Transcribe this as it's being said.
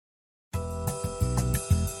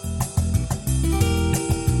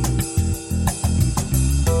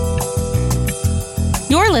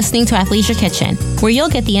You're listening to Athleisure Kitchen, where you'll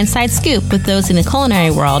get the inside scoop with those in the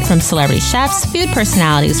culinary world, from celebrity chefs, food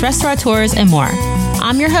personalities, restaurateurs, and more.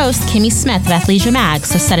 I'm your host, Kimmy Smith of Athleisure Mag,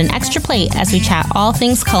 so set an extra plate as we chat all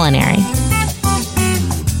things culinary.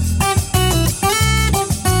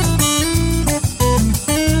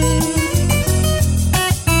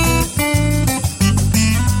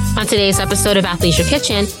 On today's episode of Athleisure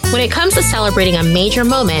Kitchen, when it comes to celebrating a major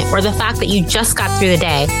moment or the fact that you just got through the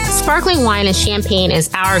day, sparkling wine and champagne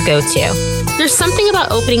is our go-to. There's something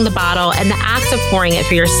about opening the bottle and the act of pouring it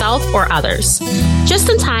for yourself or others. Just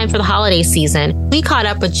in time for the holiday season, we caught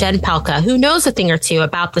up with Jen Pelka, who knows a thing or two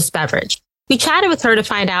about this beverage. We chatted with her to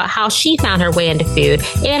find out how she found her way into food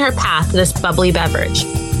and her path to this bubbly beverage.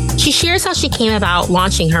 She shares how she came about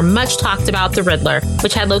launching her much talked about The Riddler,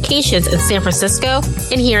 which had locations in San Francisco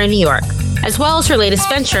and here in New York, as well as her latest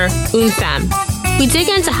venture, Une Femme. We dig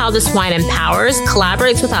into how this wine empowers,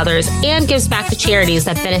 collaborates with others, and gives back to charities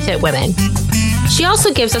that benefit women. She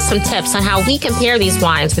also gives us some tips on how we can pair these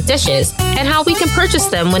wines with dishes and how we can purchase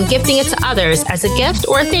them when gifting it to others as a gift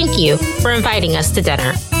or a thank you for inviting us to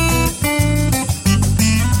dinner.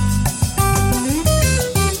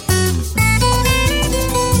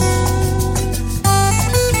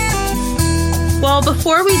 Well,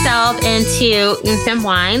 before we delve into Une Femme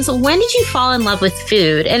wines, when did you fall in love with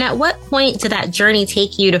food? And at what point did that journey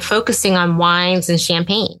take you to focusing on wines and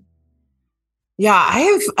champagne?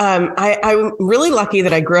 Yeah, I'm really lucky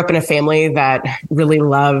that I grew up in a family that really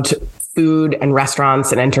loved food and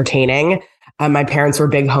restaurants and entertaining. My parents were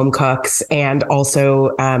big home cooks, and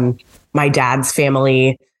also my dad's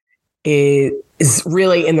family is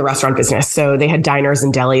really in the restaurant business. So they had diners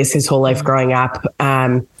and delis his whole life growing up.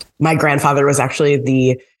 My grandfather was actually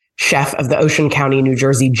the chef of the Ocean County, New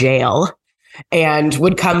Jersey jail, and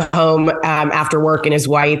would come home after work in his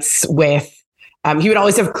whites with, he would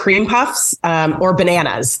always have cream puffs or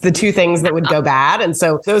bananas, the two things that would go bad. And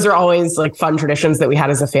so those are always like fun traditions that we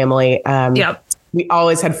had as a family. Yep. We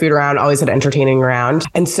always had food around, always had entertaining around.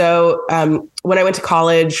 And so when I went to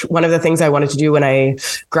college, one of the things I wanted to do when I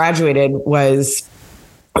graduated was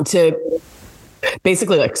to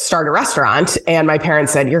basically like start a restaurant. And my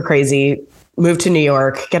parents said, "You're crazy, move to New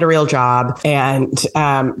York, get a real job." And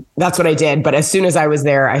that's what I did. But as soon as I was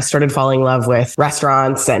there, I started falling in love with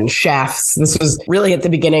restaurants and chefs. This was really at the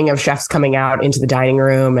beginning of chefs coming out into the dining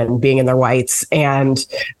room and being in their whites. And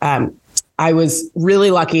I was really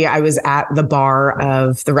lucky. I was at the bar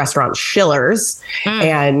of the restaurant Schiller's,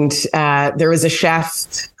 and there was a chef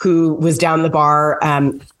who was down the bar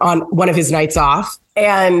on one of his nights off.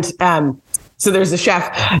 And so there's a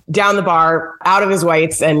chef down the bar out of his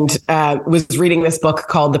whites and was reading this book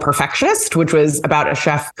called The Perfectionist, which was about a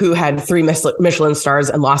chef who had 3 Michelin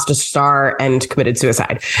stars and lost a star and committed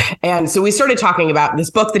suicide. And so we started talking about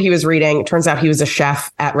this book that he was reading. It turns out he was a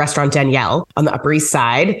chef at Restaurant Danielle on the Upper East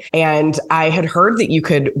Side. And I had heard that you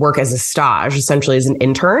could work as a stage, essentially as an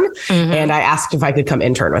intern. Mm-hmm. And I asked if I could come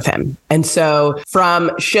intern with him. And so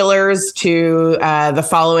from Schiller's to the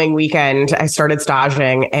following weekend, I started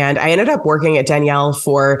staging, and I ended up working at Danielle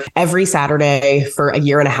for every Saturday for a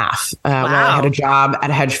year and a half while I had a job at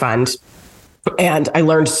a hedge fund. And I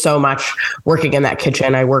learned so much working in that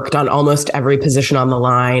kitchen. I worked on almost every position on the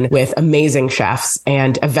line with amazing chefs,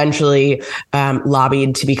 and eventually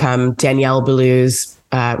lobbied to become Danielle Boulud's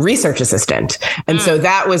research assistant. And so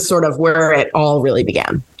that was sort of where it all really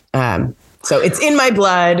began. So it's in my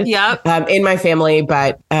blood, in my family,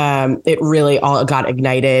 but it really all got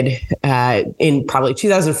ignited in probably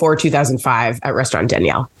 2004, 2005 at Restaurant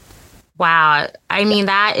Danielle. Wow. I mean,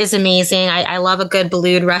 that is amazing. I love a good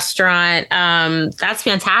Boulud restaurant. That's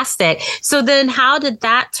fantastic. So then how did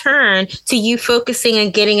that turn to you focusing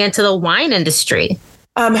and getting into the wine industry?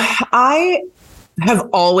 I have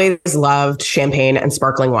always loved champagne and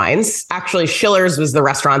sparkling wines. Actually, Schiller's was the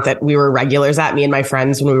restaurant that we were regulars at, me and my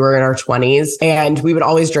friends, when we were in our 20s. And we would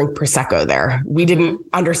always drink Prosecco there. We didn't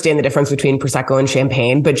understand the difference between Prosecco and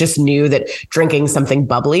champagne, but just knew that drinking something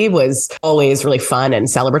bubbly was always really fun and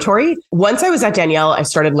celebratory. Once I was at Danielle, I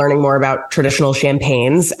started learning more about traditional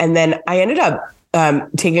champagnes. And then I ended up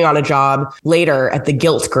taking on a job later at the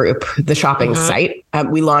Gilt Group, the shopping site.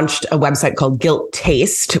 We launched a website called Gilt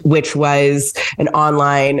Taste, which was an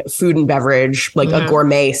online food and beverage, like a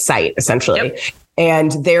gourmet site, essentially. Yep.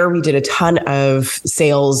 And there we did a ton of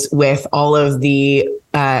sales with all of the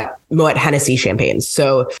Moet Hennessy champagnes.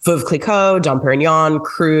 So Veuve Clicquot, Dom Perignon,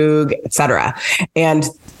 Krug, etc. And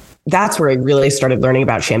that's where I really started learning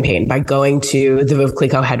about champagne, by going to the Veuve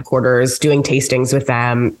Clicquot headquarters, doing tastings with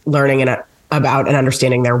them, learning about and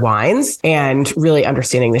understanding their wines and really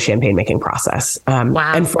understanding the champagne making process.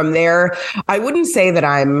 Wow. And from there, I wouldn't say that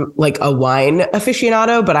I'm like a wine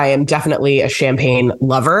aficionado, but I am definitely a champagne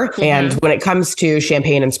lover. Mm-hmm. And when it comes to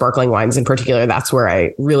champagne and sparkling wines in particular, that's where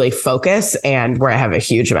I really focus and where I have a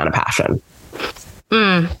huge amount of passion.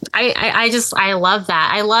 I love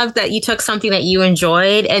that. I love that you took something that you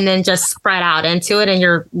enjoyed and then just spread out into it, and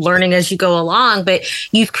you're learning as you go along, but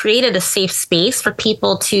you've created a safe space for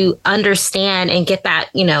people to understand and get that,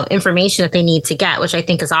 information that they need to get, which I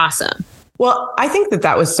think is awesome. Well, I think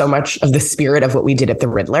that was so much of the spirit of what we did at the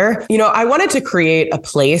Riddler. I wanted to create a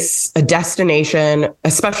place, a destination,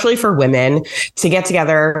 especially for women to get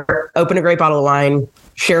together, open a great bottle of wine,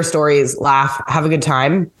 share stories, laugh, have a good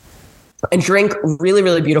time, and drink really,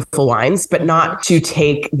 really beautiful wines, but not to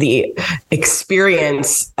take the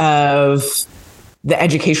experience of the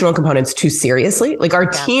educational components too seriously. Like our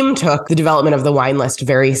team took the development of the wine list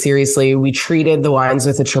very seriously. We treated the wines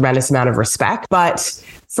with a tremendous amount of respect, but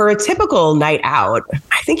for a typical night out,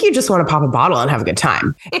 I think you just want to pop a bottle and have a good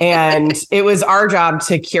time. And it was our job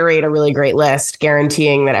to curate a really great list,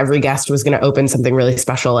 guaranteeing that every guest was going to open something really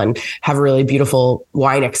special and have a really beautiful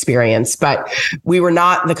wine experience. But we were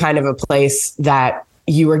not the kind of a place that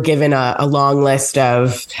you were given a long list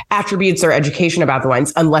of attributes or education about the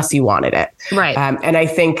wines unless you wanted it. Right. And I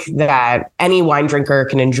think that any wine drinker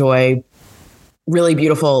can enjoy really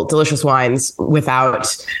beautiful, delicious wines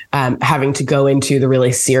without having to go into the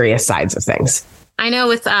really serious sides of things. I know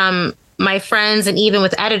with my friends and even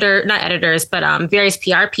with not editors, but various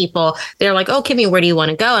PR people, they're like, oh, Kimmy, where do you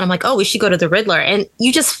want to go? And I'm like, oh, we should go to the Riddler. And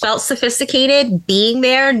you just felt sophisticated being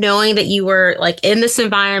there, knowing that you were like in this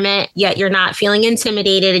environment, yet you're not feeling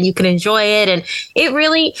intimidated and you can enjoy it. And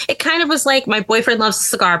it kind of was like my boyfriend loves a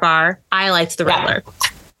cigar bar. I liked the Riddler.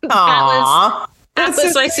 Aww. That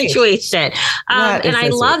was my situation. And I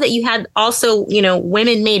love that you had also,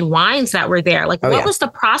 women made wines that were there. Like, what was the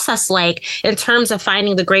process like in terms of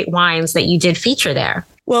finding the great wines that you did feature there?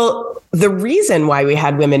 Well, the reason why we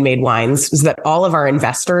had women made wines was that all of our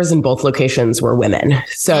investors in both locations were women.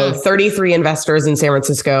 So 33 investors in San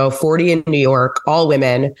Francisco, 40 in New York, all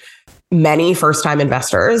women. Many first-time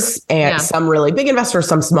investors and some really big investors,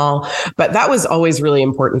 some small. But that was always really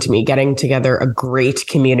important to me, getting together a great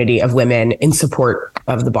community of women in support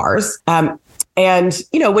of the bars. And,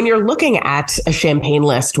 when you're looking at a champagne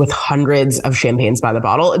list with hundreds of champagnes by the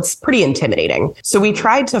bottle, it's pretty intimidating. So we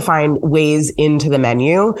tried to find ways into the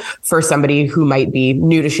menu for somebody who might be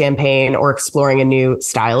new to champagne or exploring a new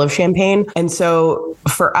style of champagne. And so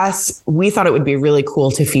for us, we thought it would be really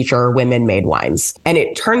cool to feature women-made wines. And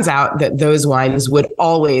it turns out that those wines would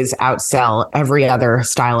always outsell every other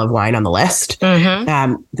style of wine on the list.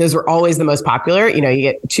 Mm-hmm. Those were always the most popular. You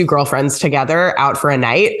get two girlfriends together out for a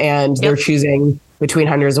night and they're choosing between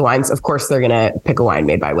hundreds of wines. Of course, they're going to pick a wine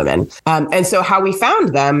made by women. And so how we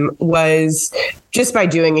found them was just by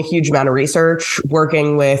doing a huge amount of research,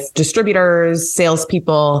 working with distributors,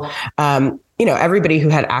 salespeople, everybody who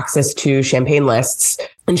had access to champagne lists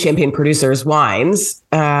and champagne producers' wines,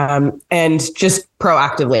 and just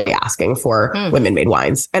proactively asking for women-made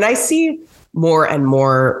wines. And I see more and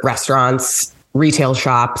more restaurants, retail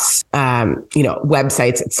shops,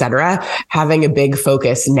 websites, et cetera, having a big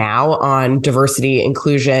focus now on diversity,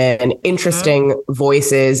 inclusion, interesting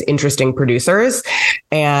voices, interesting producers.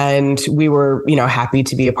 And we were, happy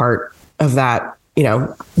to be a part of that,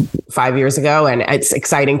 5 years ago. And it's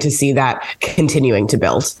exciting to see that continuing to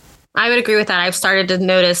build. I would agree with that. I've started to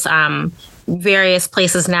notice various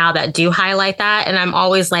places now that do highlight that. And I'm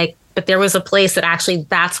always like, but there was a place that actually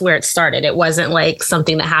that's where it started. It wasn't like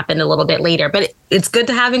something that happened a little bit later, but it's good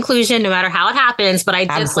to have inclusion no matter how it happens. But I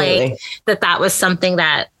did like that was something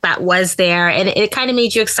that was there. And it kind of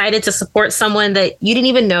made you excited to support someone that you didn't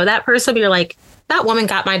even know that person, but you're like, that woman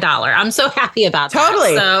got my dollar. I'm so happy about that.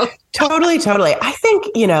 So. Totally. I think,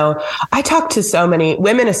 I talk to so many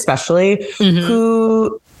women, especially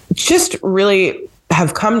who just really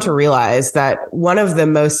have come to realize that one of the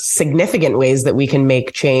most significant ways that we can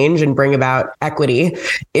make change and bring about equity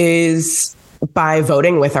is by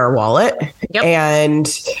voting with our wallet. Yep.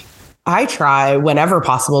 And I try whenever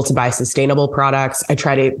possible to buy sustainable products. I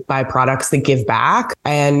try to buy products that give back,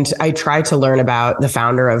 and I try to learn about the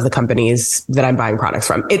founder of the companies that I'm buying products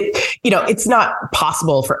from. It's not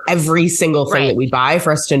possible for every single thing that we buy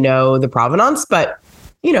for us to know the provenance, but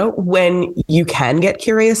when you can get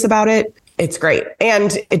curious about it, It's great.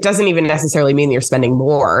 And it doesn't even necessarily mean you're spending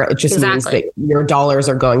more. It just means that your dollars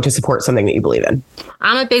are going to support something that you believe in.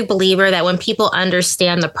 I'm a big believer that when people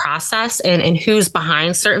understand the process and who's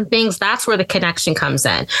behind certain things, that's where the connection comes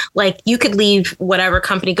in. Like you could leave whatever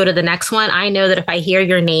company, go to the next one. I know that if I hear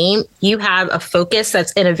your name, you have a focus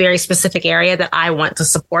that's in a very specific area that I want to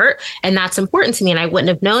support. And that's important to me. And I wouldn't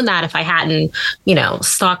have known that if I hadn't,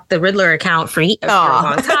 stalked the Riddler account for a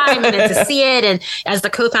long time and then to see it. And as the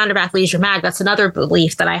co-founder of Athleisure Mag, that's another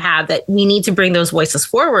belief that I have, that we need to bring those voices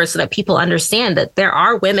forward so that people understand that there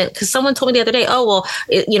are women. Because someone told me the other day,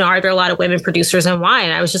 are there a lot of women producers in wine?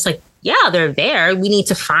 And I was just like, yeah, they're there. We need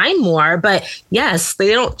to find more. But yes, they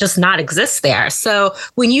don't just not exist there. So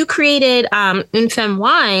when you created Une Femme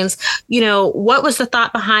Wines, what was the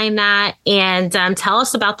thought behind that? And tell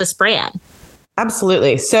us about this brand.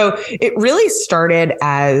 Absolutely. So it really started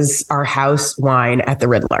as our house wine at the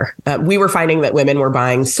Riddler. We were finding that women were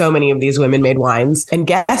buying so many of these women-made wines, and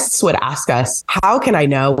guests would ask us, how can I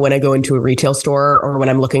know when I go into a retail store or when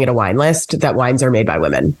I'm looking at a wine list that wines are made by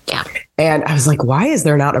women? Yeah. And I was like, why is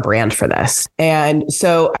there not a brand for this? And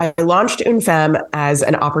so I launched Une Femme as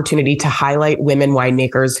an opportunity to highlight women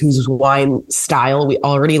winemakers whose wine style we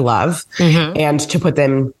already love, and to put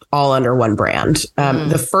them all under one brand.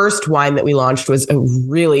 The first wine that we launched was a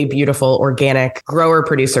really beautiful organic grower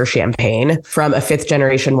producer champagne from a 5th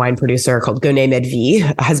generation wine producer called Gonnet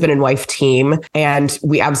Medvy, a husband and wife team. And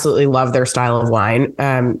we absolutely love their style of wine.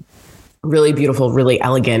 Really beautiful, really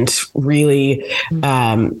elegant, really,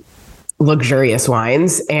 luxurious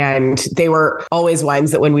wines. And they were always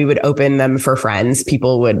wines that when we would open them for friends,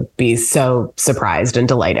 people would be so surprised and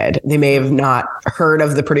delighted. They may have not heard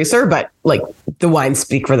of the producer, but like the wines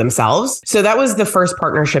speak for themselves. So that was the first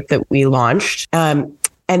partnership that we launched. And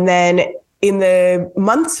then in the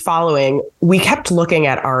months following, we kept looking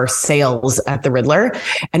at our sales at the Riddler,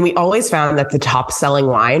 and we always found that the top selling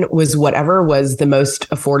wine was whatever was the most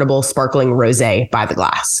affordable sparkling rosé by the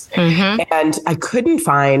glass. And I couldn't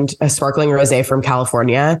find a sparkling rosé from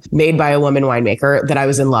California made by a woman winemaker that I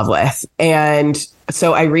was in love with. And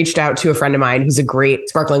so I reached out to a friend of mine who's a great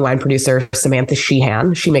sparkling wine producer, Samantha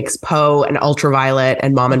Sheehan. She makes Poe and Ultraviolet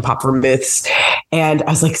and Mom and Pop vermouths. And I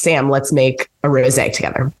was like, Sam, let's make a rosé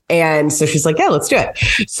together. And so she's like, yeah, let's do it.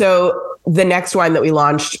 So the next wine that we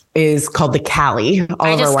launched is called the Cali.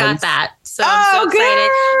 I just got that. So I'm so excited.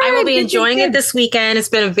 Good. I will be enjoying it this weekend. It's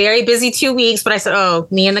been a very busy 2 weeks, but I said,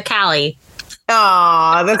 me and the Cali.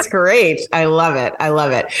 Oh, that's great. I love it. I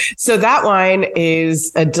love it. So that wine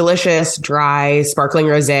is a delicious, dry, sparkling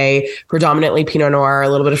rosé, predominantly Pinot Noir, a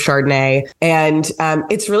little bit of Chardonnay. And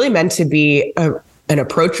it's really meant to be an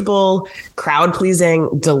approachable,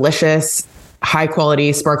 crowd-pleasing, delicious,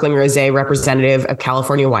 high-quality sparkling rosé representative of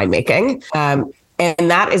California winemaking.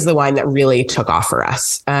 And that is the wine that really took off for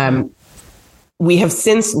us. We have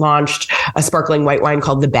since launched a sparkling white wine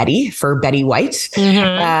called the Betty for Betty White.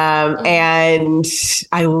 And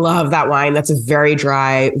I love that wine. That's a very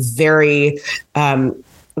dry, very,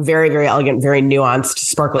 very elegant, very nuanced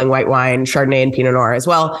sparkling white wine, Chardonnay and Pinot Noir as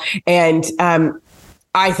well. And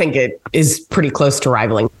I think it is pretty close to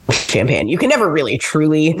rivaling champagne. You can never really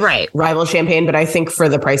truly rival champagne, but I think for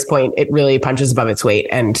the price point, it really punches above its weight.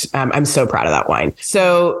 And I'm so proud of that wine.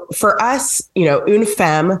 So for us, Une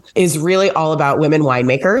Femme is really all about women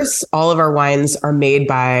winemakers. All of our wines are made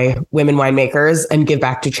by women winemakers and give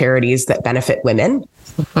back to charities that benefit women.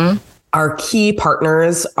 Our key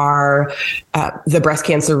partners are the Breast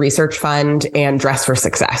Cancer Research Fund and Dress for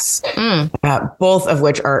Success, both of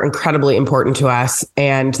which are incredibly important to us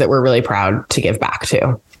and that we're really proud to give back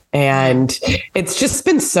to. And it's just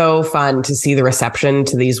been so fun to see the reception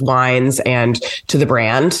to these wines and to the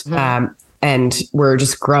brand. And we're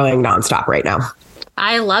just growing nonstop right now.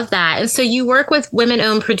 I love that. And so you work with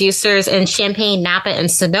women-owned producers in Champaign, Napa, and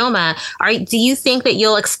Sonoma. Do you think that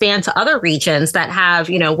you'll expand to other regions that have,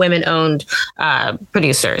 women-owned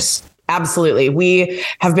producers? Absolutely. We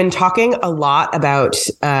have been talking a lot about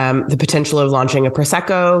the potential of launching a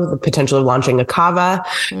Prosecco, the potential of launching a Cava.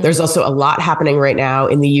 There's also a lot happening right now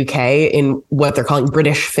in the UK in what they're calling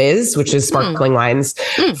British Fizz, which is sparkling wines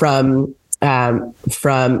from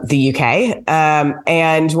the UK.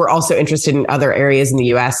 And we're also interested in other areas in the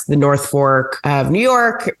US, the North Fork of New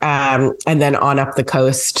York, and then on up the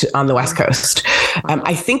coast on the West Coast.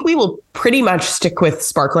 I think we will pretty much stick with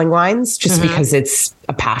sparkling wines just because it's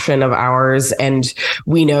a passion of ours. And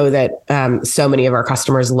we know that so many of our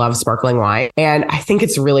customers love sparkling wine. And I think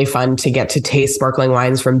it's really fun to get to taste sparkling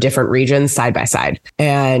wines from different regions side by side.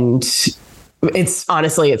 And it's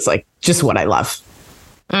honestly, it's like just what I love.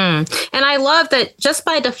 And I love that just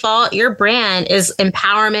by default, your brand is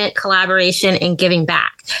empowerment, collaboration, and giving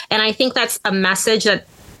back. And I think that's a message that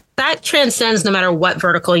transcends no matter what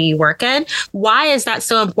vertical you work in. Why is that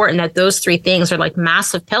so important that those three things are like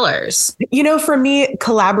massive pillars? For me,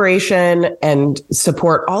 collaboration and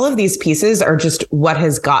support, all of these pieces are just what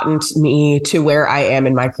has gotten me to where I am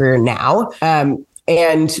in my career now.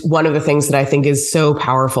 And one of the things that I think is so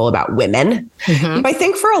powerful about women, I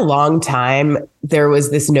think for a long time, there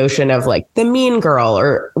was this notion of like the mean girl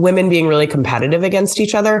or women being really competitive against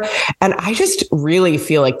each other. And I just really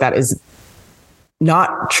feel like that is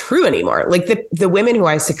not true anymore. Like the women who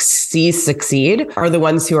I succeed are the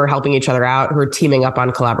ones who are helping each other out, who are teaming up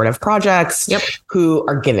on collaborative projects, who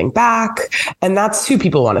are giving back. And that's who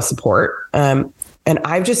people want to support. And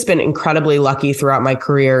I've just been incredibly lucky throughout my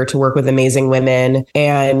career to work with amazing women.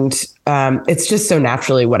 And it's just so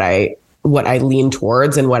naturally what I lean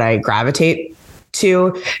towards and what I gravitate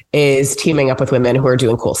to is teaming up with women who are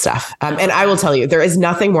doing cool stuff. And I will tell you, there is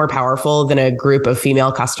nothing more powerful than a group of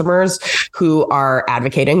female customers who are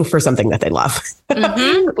advocating for something that they love.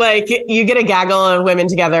 Like you get a gaggle of women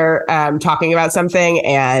together talking about something,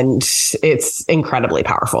 and it's incredibly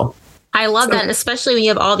powerful. I love that. And especially when you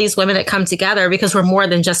have all these women that come together, because we're more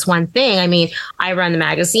than just one thing. I mean, I run the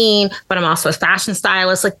magazine, but I'm also a fashion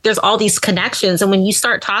stylist. Like there's all these connections. And when you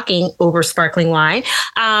start talking over sparkling wine,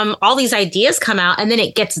 all these ideas come out and then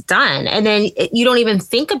it gets done. And then you don't even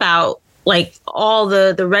think about like all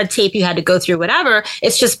the red tape you had to go through, whatever.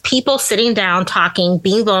 It's just people sitting down, talking,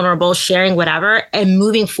 being vulnerable, sharing whatever, and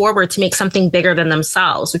moving forward to make something bigger than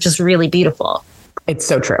themselves, which is really beautiful. It's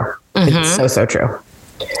so true. It's so true.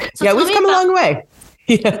 So we've come a long way.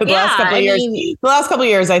 The last couple of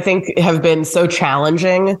years, I think, have been so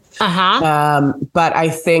challenging. But I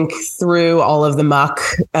think through all of the muck,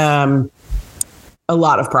 a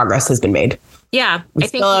lot of progress has been made. Yeah. We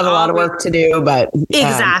still have a lot of work to do, but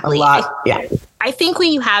exactly. A lot. Yeah. I think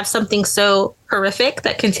when you have something so horrific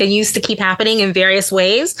that continues to keep happening in various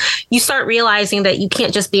ways, you start realizing that you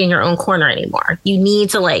can't just be in your own corner anymore. You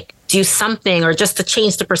need to like do something or just to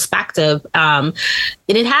change the perspective. And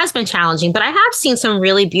it has been challenging, but I have seen some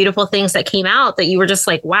really beautiful things that came out that you were just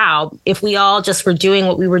like, wow, if we all just were doing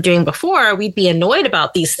what we were doing before, we'd be annoyed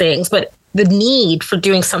about these things, but the need for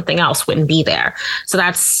doing something else wouldn't be there. So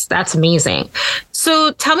that's amazing.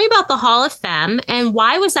 So tell me about the Hall of Femme and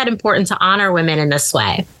why was that important to honor women in this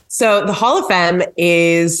way? So the Hall of Femme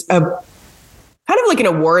is a kind of like an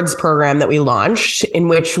awards program that we launched in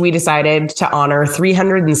which we decided to honor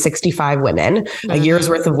 365 women, a year's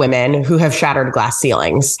worth of women who have shattered glass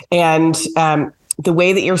ceilings. And the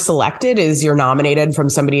way that you're selected is you're nominated from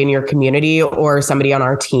somebody in your community or somebody on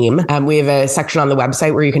our team. We have a section on the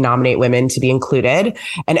website where you can nominate women to be included.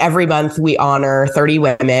 And every month we honor 30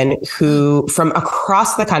 women who from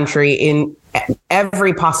across the country in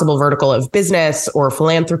every possible vertical of business or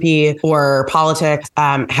philanthropy or politics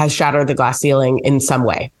has shattered the glass ceiling in some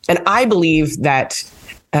way. And I believe that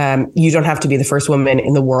you don't have to be the first woman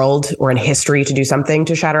in the world or in history to do something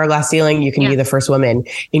to shatter a glass ceiling. You can be the first woman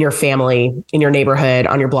in your family, in your neighborhood,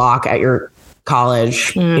 on your block, at your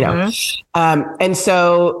college, and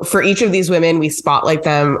so for each of these women, we spotlight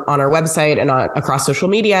them on our website and across social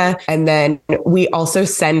media. And then we also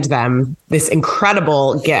send them this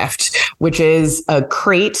incredible gift, which is a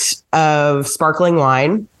crate of sparkling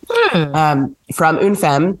wine from Une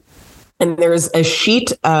Femme. And there's a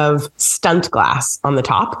sheet of stunt glass on the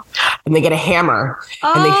top, and they get a hammer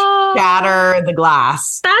and they shatter the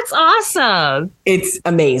glass. That's awesome. It's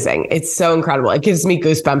amazing. It's so incredible. It gives me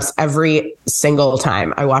goosebumps every single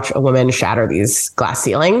time I watch a woman shatter these glass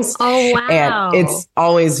ceilings. Oh, wow. And it's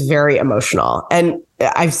always very emotional. And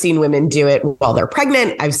I've seen women do it while they're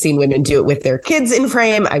pregnant. I've seen women do it with their kids in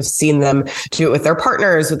frame. I've seen them do it with their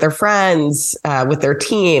partners, with their friends, with their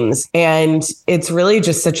teams. And it's really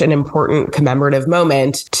just such an important commemorative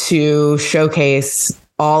moment to showcase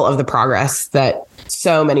all of the progress that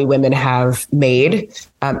so many women have made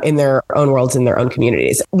in their own worlds, in their own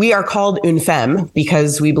communities. We are called Une Femme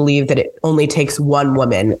because we believe that it only takes one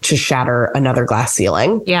woman to shatter another glass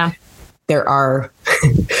ceiling. Yeah. There are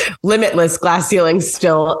limitless glass ceilings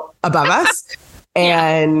still above us.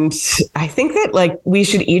 And I think that like we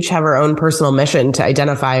should each have our own personal mission to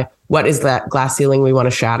identify what is that glass ceiling we want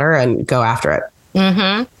to shatter and go after it.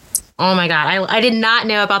 Oh my God. I did not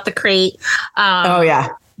know about the crate. Oh yeah.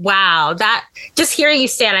 Wow. That just hearing you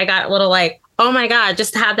say it, I got a little like, oh my God,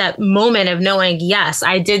 just to have that moment of knowing, yes,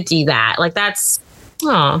 I did do that. Like that's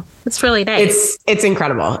Oh, it's really nice. It's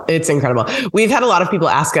incredible. It's incredible. We've had a lot of people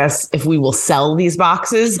ask us if we will sell these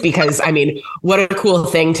boxes because, I mean, what a cool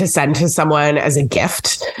thing to send to someone as a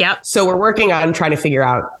gift. Yep. So we're working on trying to figure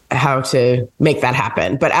out how to make that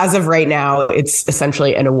happen. But as of right now, it's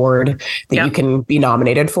essentially an award that you can be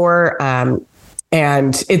nominated for.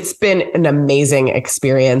 And it's been an amazing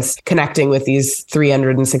experience connecting with these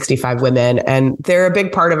 365 women. And they're a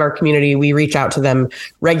big part of our community. We reach out to them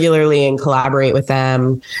regularly and collaborate with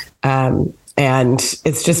them. And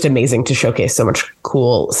it's just amazing to showcase so much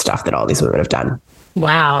cool stuff that all these women have done.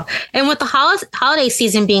 Wow. And with the holiday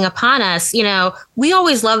season being upon us, you know, we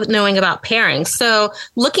always love knowing about pairings. So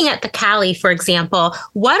looking at the Cali, for example,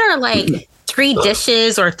 what are like 3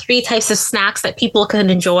 dishes or 3 types of snacks that people can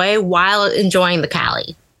enjoy while enjoying the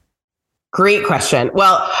Cali? Great question.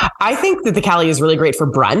 Well, I think that the Cali is really great for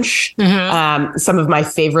brunch. Some of my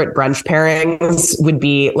favorite brunch pairings would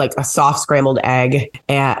be like a soft scrambled egg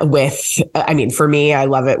with, I mean, for me, I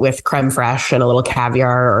love it with creme fraiche and a little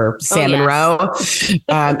caviar or salmon roe,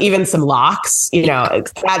 even some lox. You know,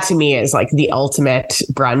 that to me is like the ultimate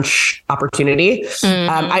brunch opportunity.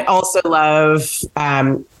 I also love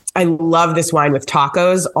this wine with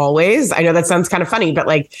tacos always. I know that sounds kind of funny, but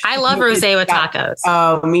like I love rosé with tacos.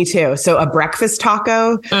 Oh, me too. So a breakfast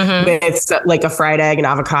taco with like a fried egg and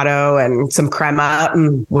avocado and some crema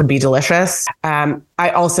would be delicious. I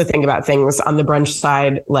also think about things on the brunch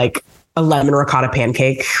side, like a lemon ricotta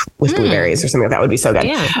pancake with blueberries or something like that would be so good.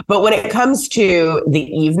 Yeah. But when it comes to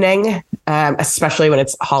the evening, especially when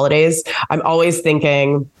it's holidays, I'm always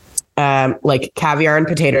thinking like caviar and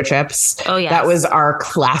potato chips. Oh, yeah. That was our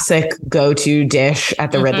classic go-to dish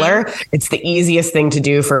at the Riddler. It's the easiest thing to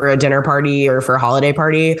do for a dinner party or for a holiday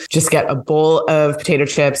party. Just get a bowl of potato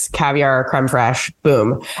chips, caviar, creme fraiche,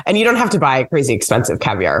 boom. And you don't have to buy crazy expensive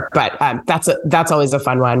caviar, but that's always a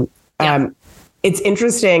fun one. Yeah. It's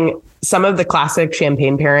interesting. Some of the classic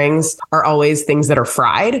champagne pairings are always things that are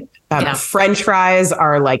fried. French fries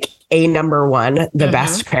are like number one, the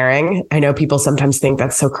best pairing. I know people sometimes think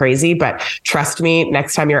that's so crazy, but trust me,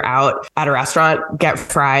 next time you're out at a restaurant, get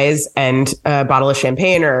fries and a bottle of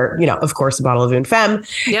champagne or, you know, of course, a bottle of Une Femme.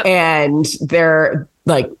 And they're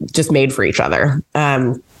like just made for each other.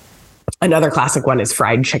 Another classic one is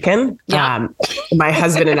fried chicken. My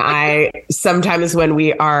husband and I, sometimes when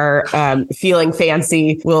we are feeling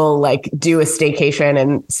fancy, we'll like do a staycation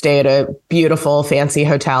and stay at a beautiful fancy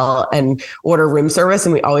hotel and order room service.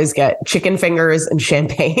 And we always get chicken fingers and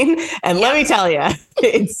champagne. And let me tell you,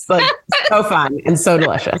 it's like so fun and so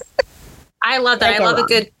delicious. I love that. I love a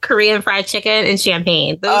good Korean fried chicken and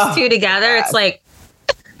champagne. Those two together, it's like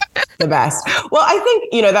the best. Well, I think,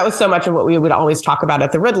 you know, that was so much of what we would always talk about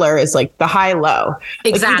at the Riddler is like the high-low.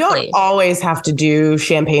 Exactly. Like, you don't always have to do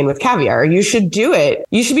champagne with caviar. You should do it.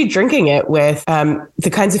 You should be drinking it with the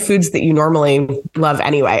kinds of foods that you normally love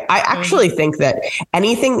anyway. I actually think that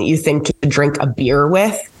anything that you think to drink a beer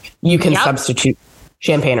with, you can substitute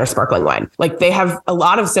champagne or sparkling wine. Like they have a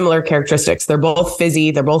lot of similar characteristics. They're both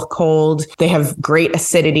fizzy. They're both cold. They have great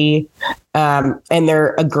acidity. And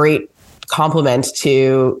they're a great complement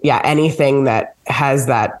to anything that has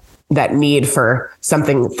that need for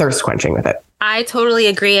something thirst quenching with it. I totally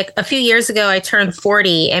agree. A few years ago, I turned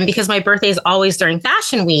 40, and because my birthday is always during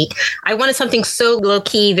Fashion Week, I wanted something so low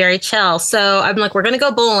key, very chill. So I'm like, we're going to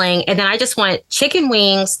go bowling, and then I just want chicken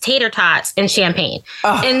wings, tater tots, and champagne.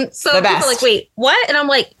 And so people are like, wait, what? And I'm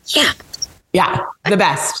like, yeah, the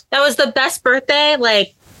best. That was the best birthday.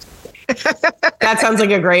 Like, that sounds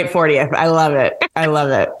like a great 40th. I love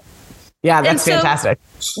it. Yeah, that's fantastic.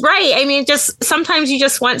 Right. I mean, just sometimes you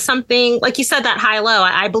just want something, like you said, that high-low.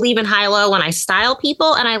 I believe in high-low when I style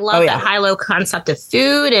people, and I love that high-low concept of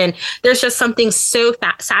food. And there's just something so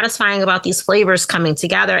satisfying about these flavors coming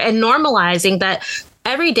together and normalizing that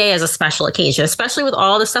every day is a special occasion, especially with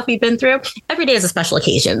all the stuff we've been through. Every day is a special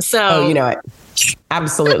occasion. So, you know it.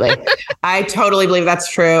 Absolutely. I totally believe that's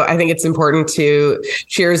true. I think it's important to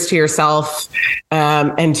cheers to yourself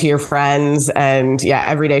and to your friends. And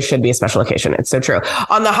every day should be a special occasion. It's so true.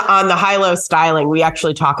 On the high-low styling, we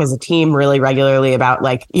actually talk as a team really regularly about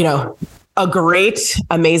like, you know, a great,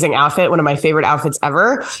 amazing outfit. One of my favorite outfits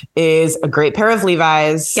ever is a great pair of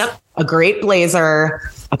Levi's, a great blazer,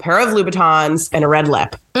 a pair of Louboutins, and a red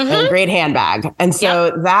lip, and a great handbag. And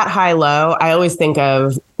so that high-low, I always think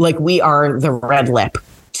of like we are the red lip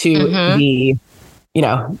to the, you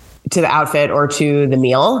know, to the outfit or to the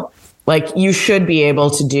meal. Like you should be able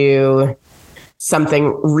to do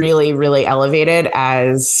something really, really elevated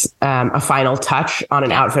as a final touch on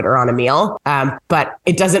an outfit or on a meal. But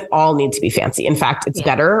it doesn't all need to be fancy. In fact, it's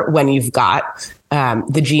better when you've got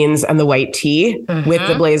the jeans and the white tee with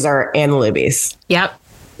the blazer and the lubies. Yep.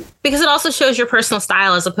 Because it also shows your personal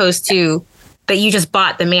style as opposed to that you just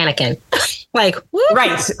bought the mannequin. Like, whoop. Right.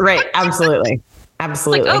 Absolutely.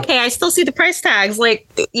 Absolutely. Like, okay, I still see the price tags. Like,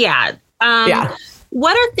 yeah.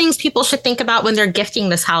 What are things people should think about when they're gifting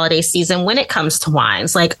this holiday season when it comes to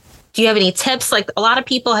wines? Like, do you have any tips? Like, a lot of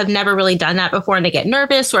people have never really done that before and they get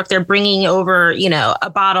nervous, or if they're bringing over, a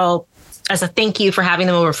bottle as a thank you for having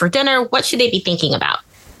them over for dinner, what should they be thinking about?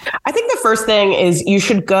 I think the first thing is you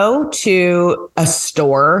should go to a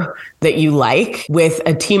store that you like with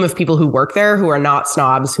a team of people who work there, who are not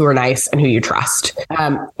snobs, who are nice, and who you trust.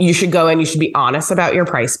 You should go and you should be honest about your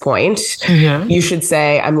price point. You should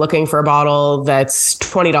say, I'm looking for a bottle that's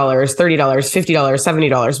 $20, $30, $50,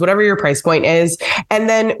 $70, whatever your price point is. And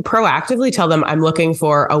then proactively tell them, I'm looking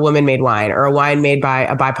for a woman-made wine or a wine made by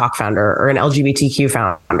a BIPOC founder or an LGBTQ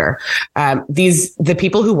founder. The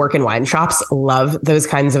people who work in wine shops love those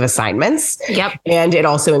kinds of assignments. Yep. And it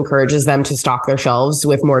also encourages them to stock their shelves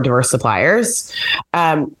with more diverse suppliers.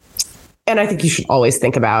 And I think you should always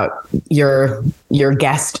think about your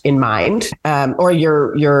guest in mind, or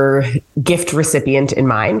your gift recipient in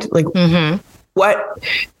mind. Like, what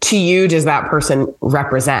to you does that person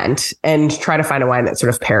represent? And try to find a wine that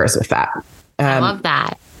sort of pairs with that. I love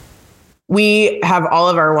that. We have all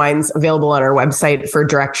of our wines available on our website for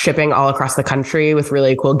direct shipping all across the country with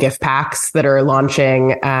really cool gift packs that are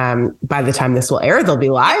launching. By the time this will air, they'll be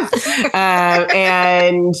live.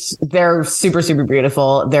 And they're super, super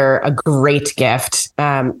beautiful. They're a great gift.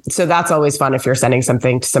 So that's always fun if you're sending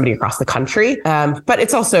something to somebody across the country. But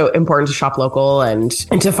it's also important to shop local and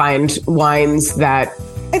to find wines that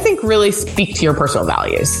I think really speak to your personal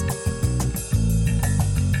values.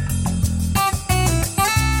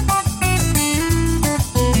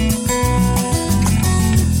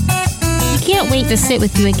 Wait to sit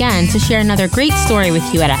with you again to share another great story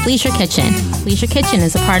with you at Athleisure Kitchen. Athleisure Kitchen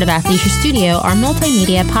is a part of Athleisure Studio, our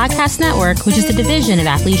multimedia podcast network, which is a division of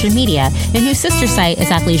Athleisure Media, and whose sister site is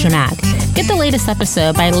Athleisure Mag. Get the latest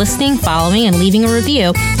episode by listening, following, and leaving a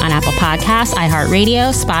review on Apple Podcasts,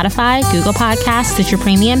 iHeartRadio, Spotify, Google Podcasts, Stitcher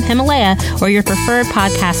Premium, Himalaya, or your preferred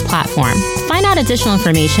podcast platform. Find out additional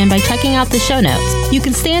information by checking out the show notes. You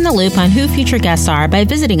can stay in the loop on who future guests are by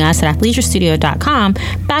visiting us at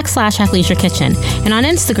athleisurestudio.com/Athleisure Kitchen, and on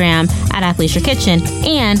Instagram at Athleisure Kitchen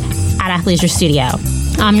and at Athleisure Studio.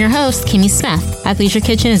 I'm your host, Kimmy Smith. Athleisure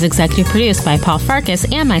Kitchen is executive produced by Paul Farkas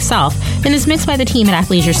and myself, and is mixed by the team at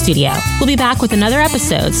Athleisure Studio. We'll be back with another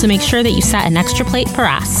episode, so make sure that you set an extra plate for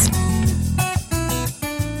us.